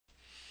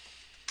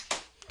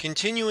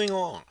Continuing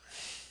on,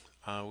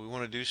 we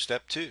want to do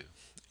step two.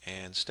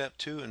 And step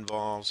two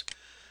involves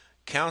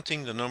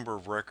counting the number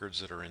of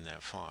records that are in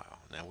that file.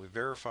 Now we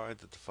verified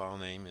that the file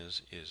name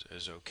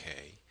is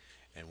okay,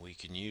 and we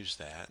can use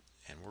that.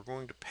 And we're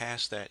going to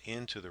pass that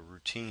into the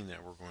routine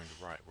that we're going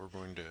to write. We're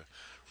going to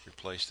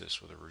replace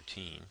this with a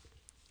routine.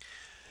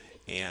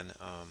 And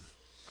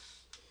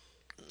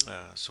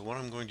so what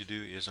I'm going to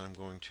do is I'm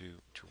going to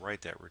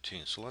write that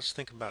routine. So let's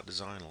think about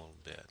design a little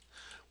bit.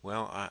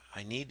 Well,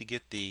 I need to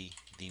get the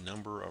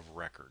number of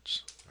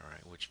records, all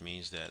right, which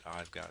means that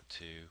I've got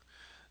to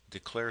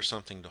declare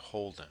something to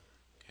hold them.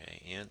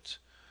 Okay, int,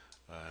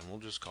 and we'll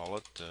just call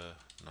it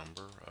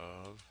number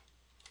of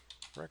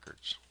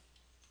records.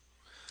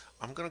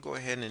 I'm going to go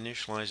ahead and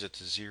initialize it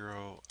to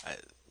 0.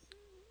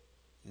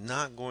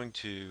 Not going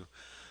to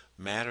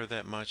matter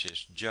that much.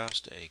 It's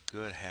just a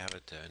good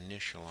habit to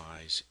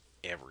initialize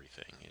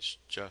everything. It's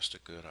just a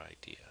good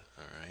idea.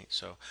 All right,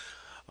 so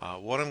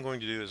what I'm going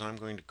to do is I'm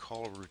going to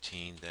call a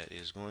routine that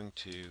is going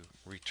to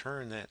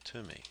return that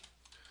to me.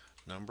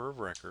 Number of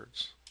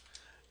records,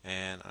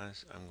 and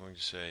I'm going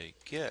to say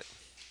get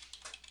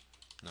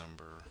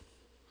number,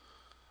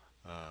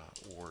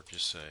 or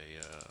just say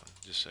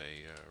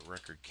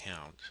record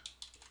count.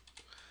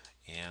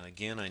 And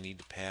again, I need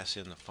to pass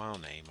in the file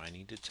name. I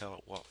need to tell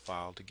it what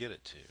file to get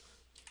it to.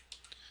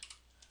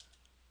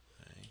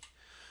 Okay.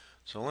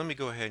 So let me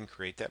go ahead and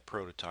create that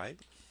prototype.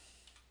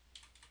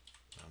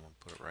 I'm going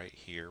to put it right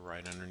here,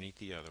 right underneath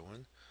the other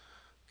one.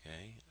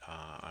 Okay,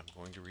 I'm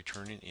going to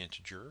return an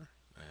integer,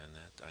 and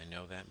that I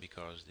know that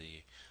because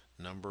the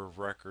number of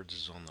records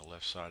is on the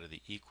left side of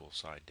the equal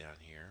side down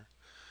here.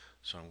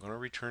 So I'm going to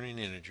return an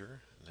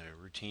integer. The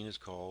routine is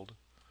called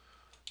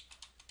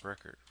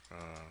record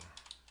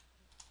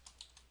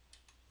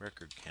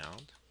record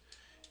count,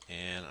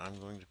 and I'm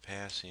going to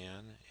pass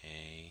in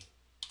a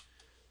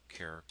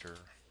character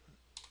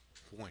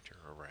pointer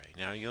array.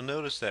 Now you'll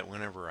notice that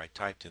whenever I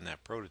typed in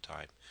that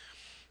prototype,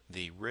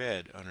 the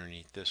red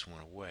underneath this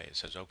went away. It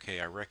says, okay,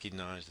 I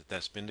recognize that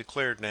that's been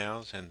declared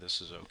now, and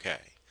this is okay.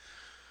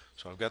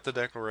 So I've got the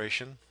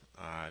declaration,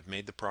 I've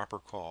made the proper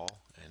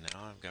call, and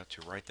now I've got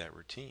to write that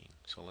routine.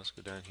 So let's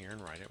go down here and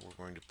write it.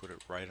 We're going to put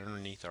it right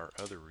underneath our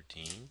other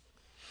routine.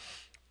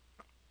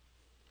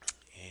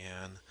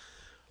 And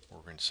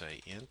we're going to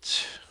say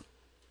int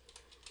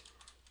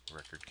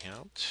record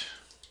count,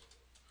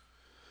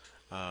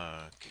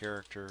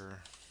 character,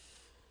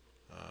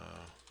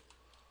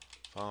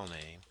 file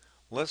name.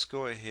 Let's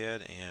go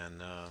ahead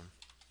and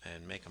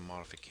make a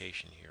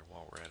modification here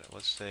while we're at it.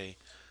 Let's say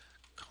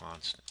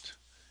constant.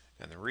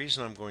 And the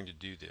reason I'm going to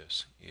do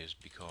this is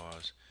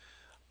because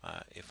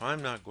if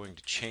I'm not going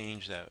to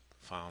change that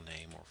file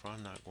name, or if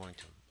I'm not going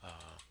to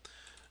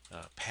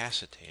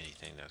pass it to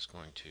anything that's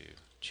going to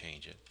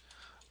change it,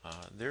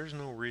 there's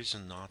no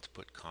reason not to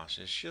put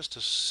constant. It's just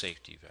a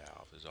safety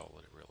valve is all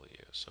that it really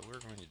is. So we're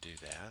going to do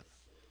that.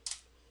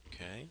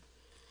 Okay.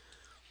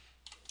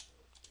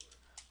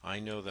 I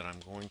know that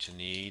I'm going to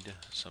need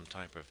some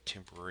type of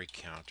temporary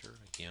counter.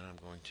 Again, I'm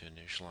going to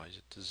initialize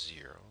it to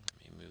 0.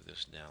 Let me move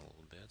this down a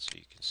little bit so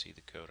you can see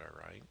the code I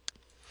write.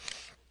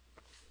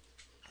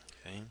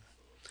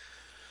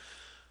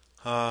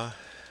 Okay.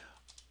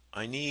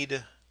 I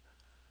need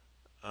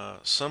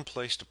some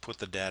place to put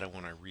the data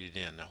when I read it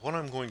in. Now what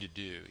I'm going to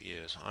do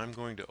is I'm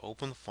going to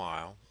open the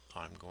file,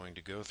 I'm going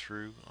to go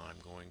through, I'm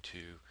going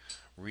to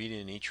read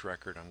in each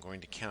record, I'm going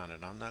to count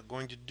it. I'm not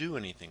going to do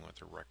anything with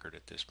the record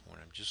at this point,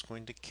 I'm just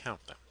going to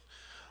count them.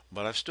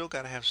 But I've still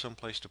got to have some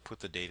place to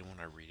put the data when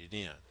I read it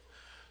in.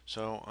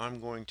 So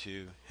I'm going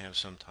to have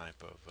some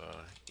type of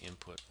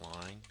input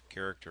line,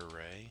 character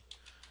array,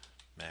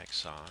 max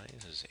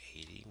size is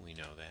 80, we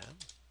know that,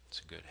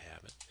 it's a good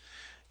habit.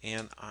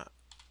 And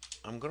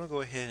I'm going to go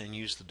ahead and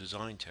use the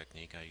design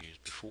technique I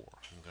used before.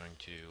 I'm going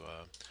to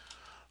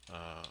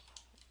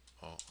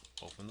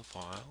open the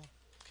file,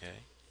 okay,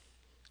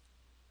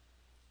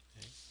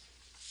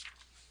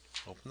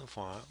 open the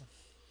file,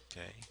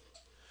 okay,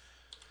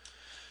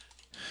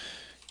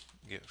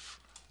 get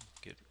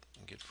get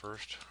get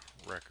first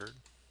record,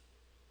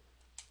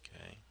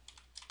 okay,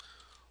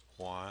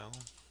 while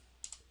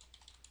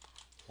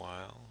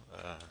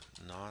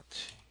not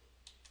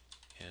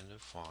end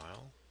of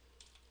file,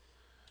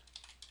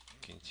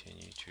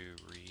 continue to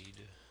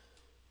read,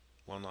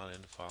 while not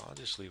end of file. I'll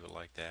just leave it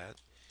like that.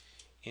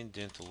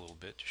 Indent a little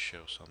bit to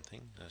show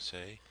something. I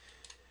say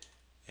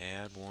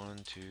add 1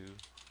 to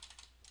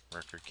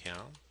record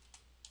count.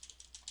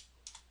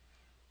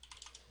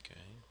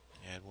 Okay,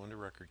 add 1 to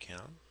record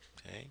count.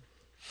 Okay,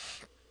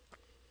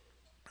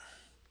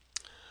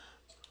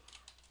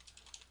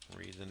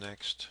 read the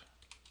next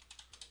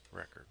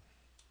record.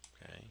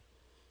 Okay,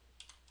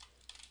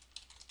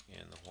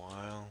 in the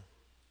while,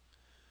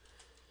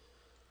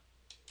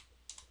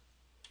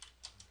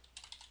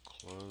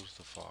 close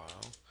the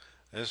file.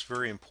 That's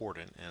very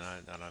important, and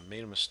I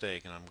made a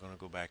mistake, and I'm going to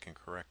go back and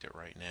correct it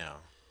right now.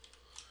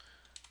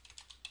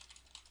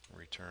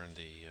 Return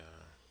the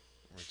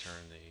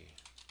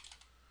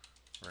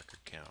record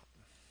count.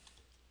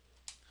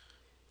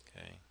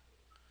 Okay,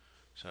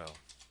 so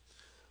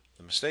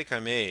The mistake I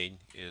made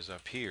is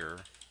up here.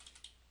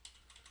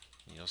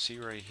 You'll see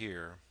right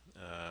here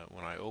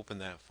when I open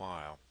that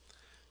file,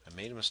 I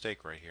made a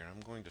mistake right here. I'm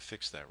going to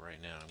fix that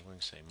right now. I'm going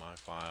to say my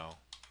file,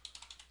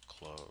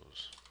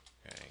 close.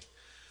 Okay.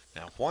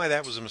 Now why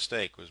that was a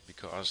mistake was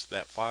because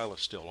that file is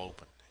still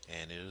open,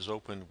 and it is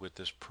opened with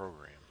this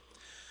program.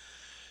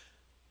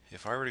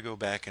 If I were to go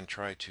back and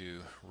try to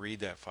read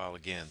that file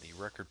again, the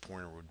record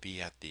pointer would be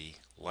at the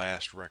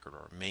last record,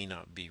 or it may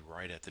not be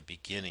right at the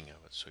beginning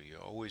of it. So you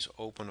always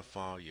open a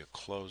file, you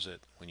close it.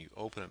 When you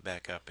open it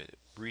back up, it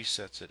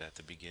resets it at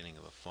the beginning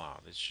of the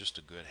file. It's just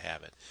a good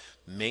habit.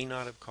 May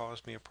not have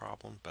caused me a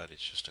problem, but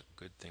it's just a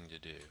good thing to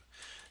do.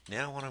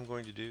 Now what I'm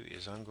going to do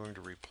is I'm going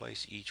to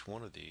replace each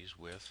one of these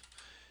with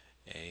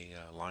a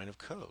line of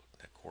code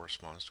that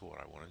corresponds to what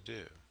I want to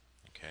do.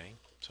 Okay,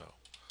 so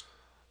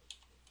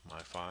my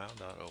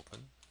file.open.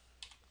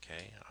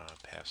 Okay,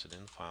 pass it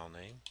in the file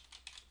name.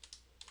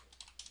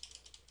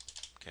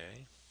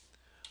 Okay,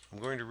 I'm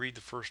going to read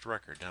the first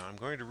record. Now I'm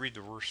going to read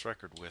the first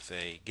record with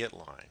a get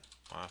line,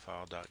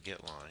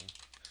 myfile.getLine,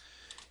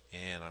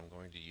 and I'm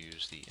going to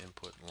use the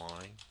input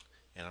line,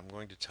 and I'm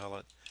going to tell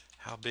it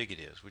how big it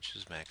is, which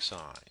is max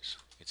size.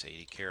 It's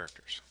 80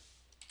 characters.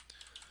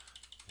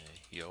 Okay,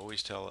 you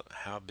always tell it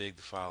how big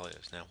the file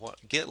is. Now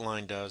what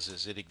getLine does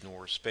is it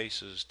ignores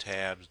spaces,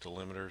 tabs,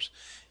 delimiters.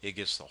 It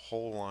gets the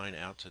whole line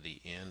out to the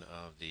end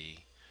of the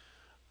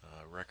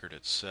record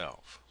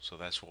itself. So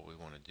that's what we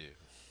want to do.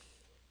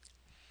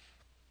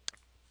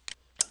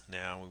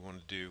 Now we want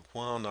to do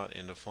while not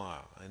in the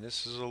file, and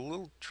this is a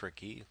little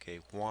tricky. Okay,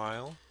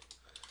 while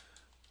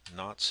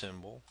not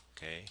symbol.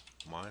 Okay,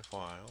 my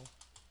file.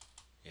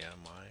 Yeah,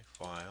 my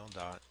file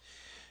dot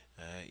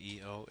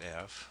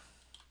EOF.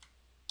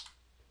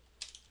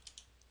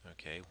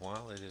 Okay,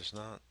 while it is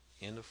not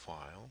in the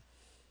file.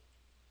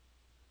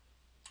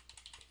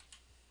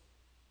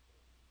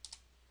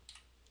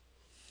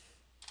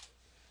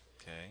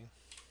 Okay,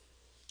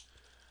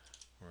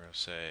 we're going to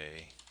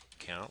say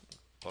count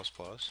plus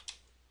plus.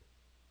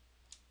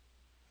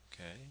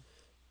 Okay,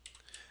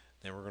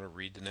 then we're going to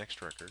read the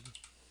next record.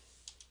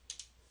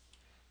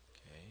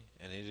 Okay,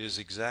 and it is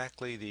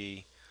exactly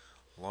the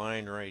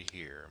line right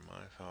here,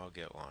 my file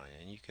get line,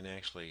 and you can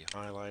actually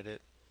highlight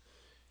it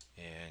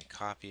and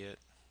copy it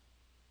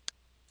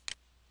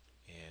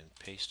and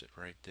paste it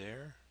right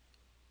there.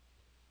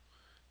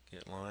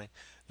 Get line.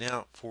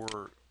 Now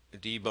for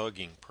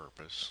debugging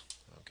purpose,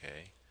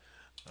 okay,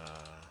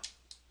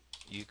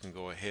 you can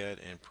go ahead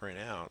and print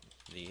out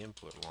the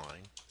input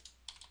line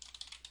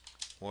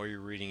while you're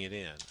reading it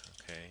in,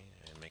 okay,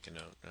 and make a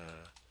note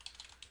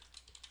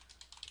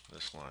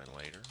this line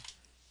later.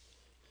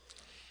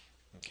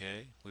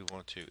 Okay, we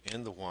want to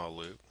end the while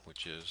loop,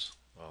 which is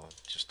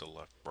just the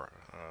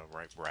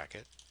right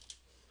bracket.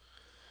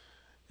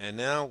 And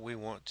now we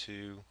want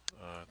to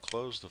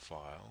close the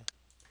file.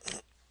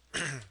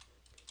 Okay,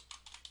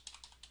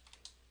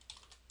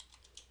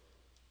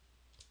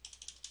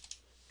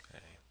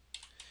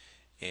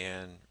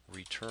 and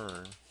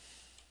return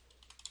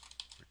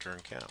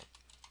count.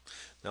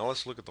 Now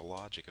let's look at the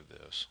logic of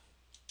this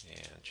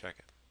and check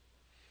it.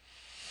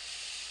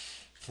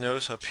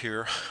 Notice up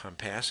here I'm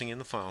passing in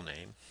the file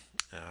name.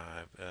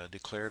 I've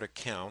declared a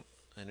count,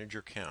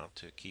 integer count,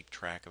 to keep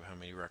track of how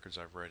many records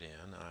I've read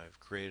in. I've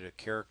created a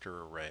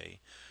character array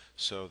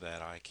so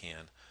that I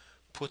can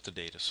put the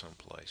data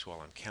someplace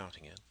while I'm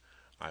counting it.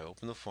 I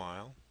open the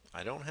file.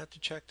 I don't have to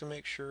check to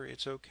make sure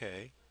it's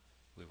okay.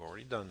 We've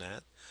already done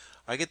that.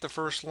 I get the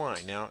first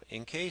line. Now,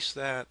 in case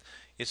that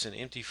it's an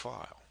empty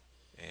file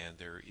and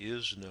there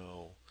is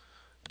no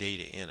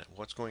data in it,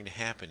 what's going to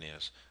happen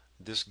is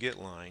this get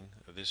line,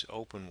 this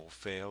open will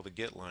fail, the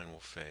get line will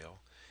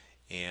fail,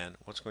 and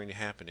what's going to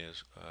happen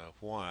is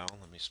while,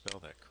 let me spell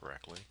that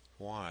correctly,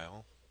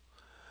 while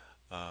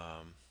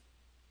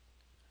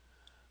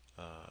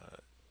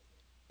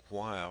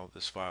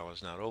this file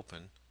is not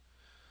open,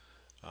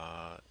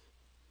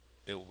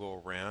 it will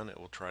go around, it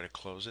will try to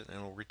close it, and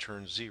it will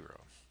return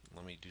 0.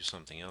 Let me do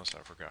something else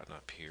I've forgotten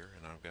up here,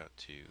 and I've got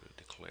to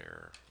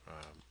declare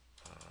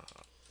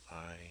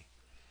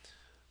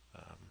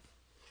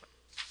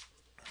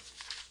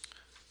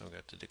I've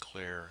got to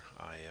declare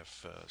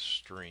if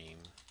stream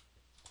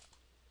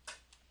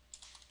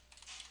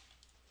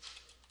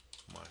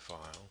my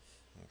file.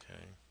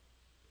 Okay.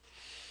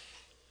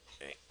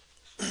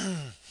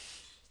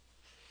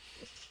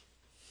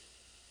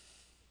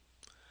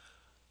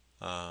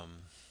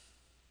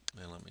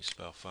 And let me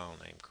spell file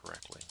name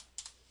correctly.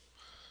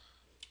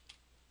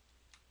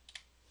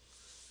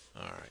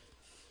 Alright.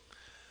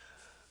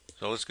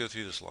 So let's go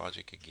through this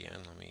logic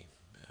again. Let me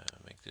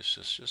make this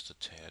just a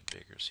tad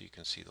bigger so you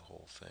can see the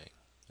whole thing.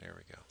 There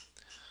we go.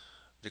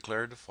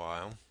 Declared the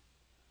file,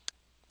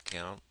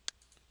 count,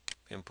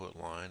 input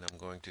line. I'm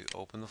going to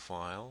open the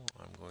file.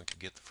 I'm going to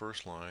get the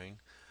first line.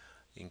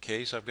 In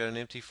case I've got an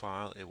empty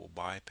file, it will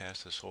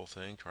bypass this whole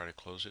thing, try to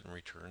close it, and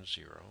return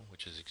 0,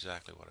 which is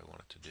exactly what I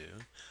want it to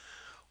do.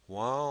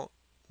 While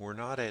we're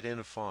not at in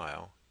a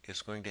file,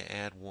 it's going to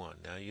add 1.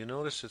 Now you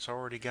notice it's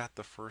already got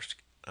the first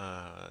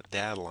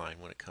data line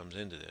when it comes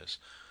into this.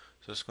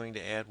 So it's going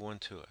to add one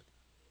to it.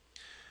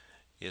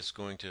 It's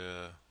going to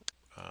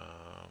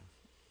uh,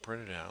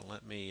 print it out.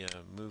 Let me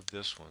move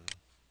this one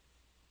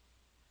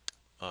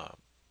up.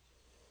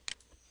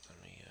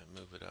 Let me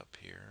move it up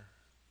here.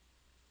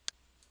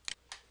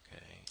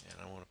 Okay, and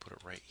I want to put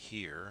it right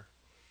here.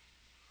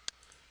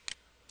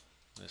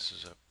 This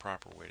is a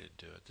proper way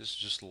to do it. This is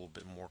just a little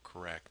bit more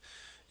correct.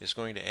 It's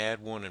going to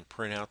add one and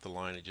print out the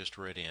line it just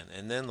read in.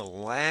 And then the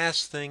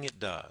last thing it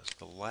does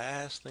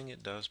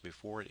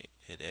before it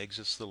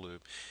exits the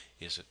loop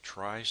is it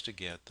tries to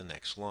get the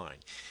next line.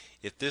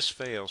 If this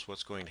fails,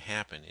 what's going to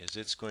happen is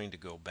it's going to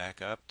go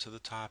back up to the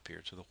top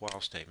here to the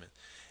while statement,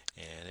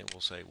 and it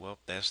will say, well,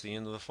 that's the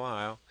end of the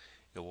file.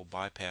 It will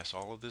bypass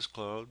all of this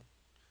code,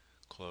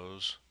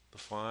 close the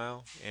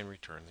file, and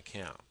return the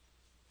count.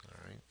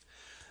 All right.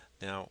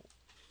 Now,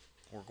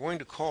 we're going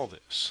to call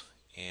this,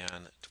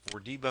 and for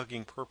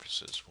debugging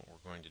purposes, what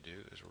we're going to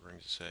do is we're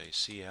going to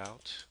say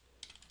cout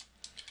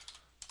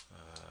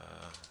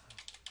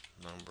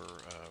number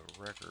of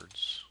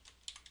records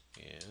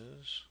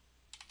is,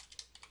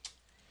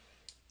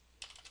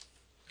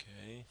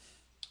 okay,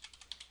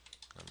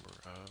 number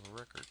of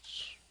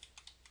records.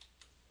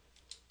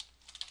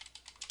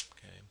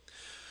 Okay.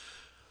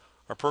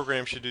 Our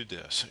program should do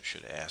this. It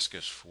should ask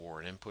us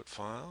for an input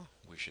file.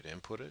 We should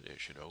input it. It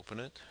should open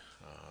it,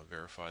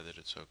 verify that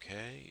it's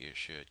okay. It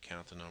should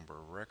count the number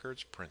of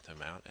records, print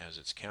them out as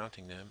it's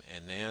counting them,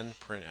 and then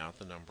print out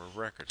the number of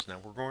records. Now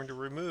we're going to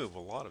remove a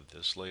lot of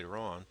this later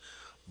on,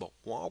 but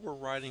while we're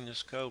writing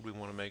this code, we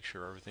want to make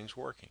sure everything's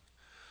working.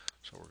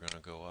 So we're going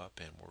to go up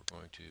and we're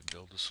going to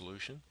build a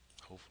solution.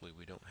 Hopefully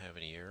we don't have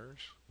any errors.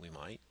 We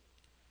might.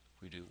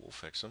 If we do, we'll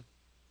fix them.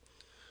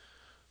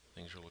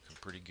 Things are looking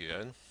pretty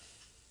good.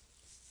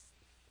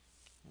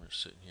 We're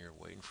sitting here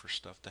waiting for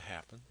stuff to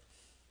happen.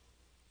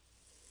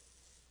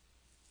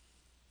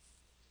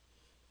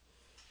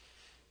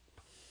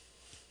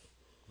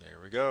 There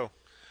we go.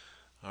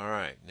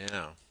 Alright,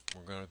 now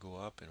we're going to go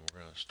up and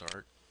we're going to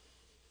start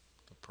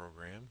the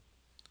program.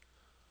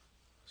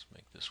 Let's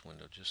make this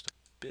window just a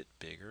bit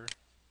bigger.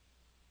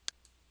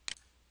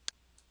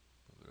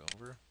 Move it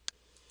over.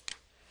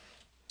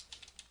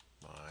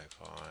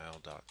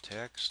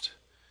 myfile.txt,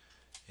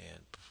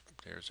 and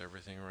there's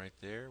everything right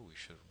there. We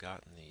should have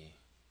gotten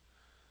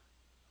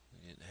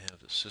we didn't have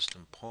the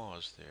system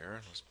pause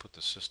there. Let's put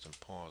the system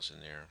pause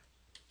in there.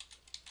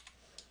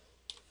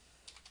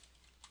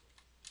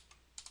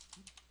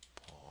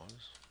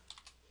 Pause.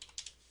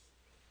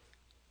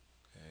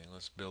 Okay,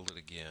 let's build it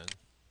again.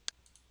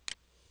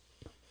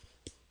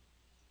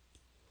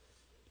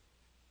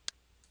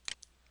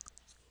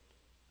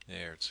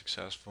 There, it's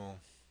successful.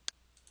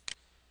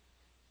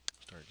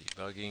 Start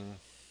debugging.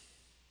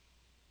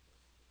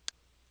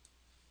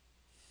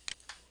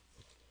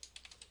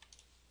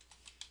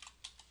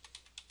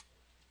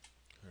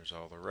 There's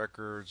all the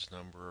records.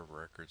 Number of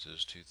records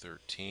is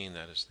 213.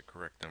 That is the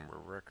correct number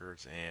of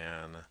records,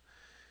 and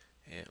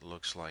it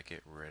looks like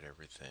it read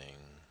everything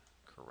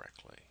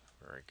correctly.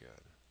 Very good.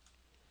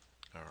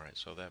 Alright,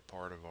 so that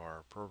part of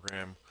our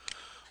program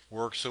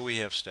works. So we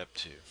have step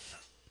 2.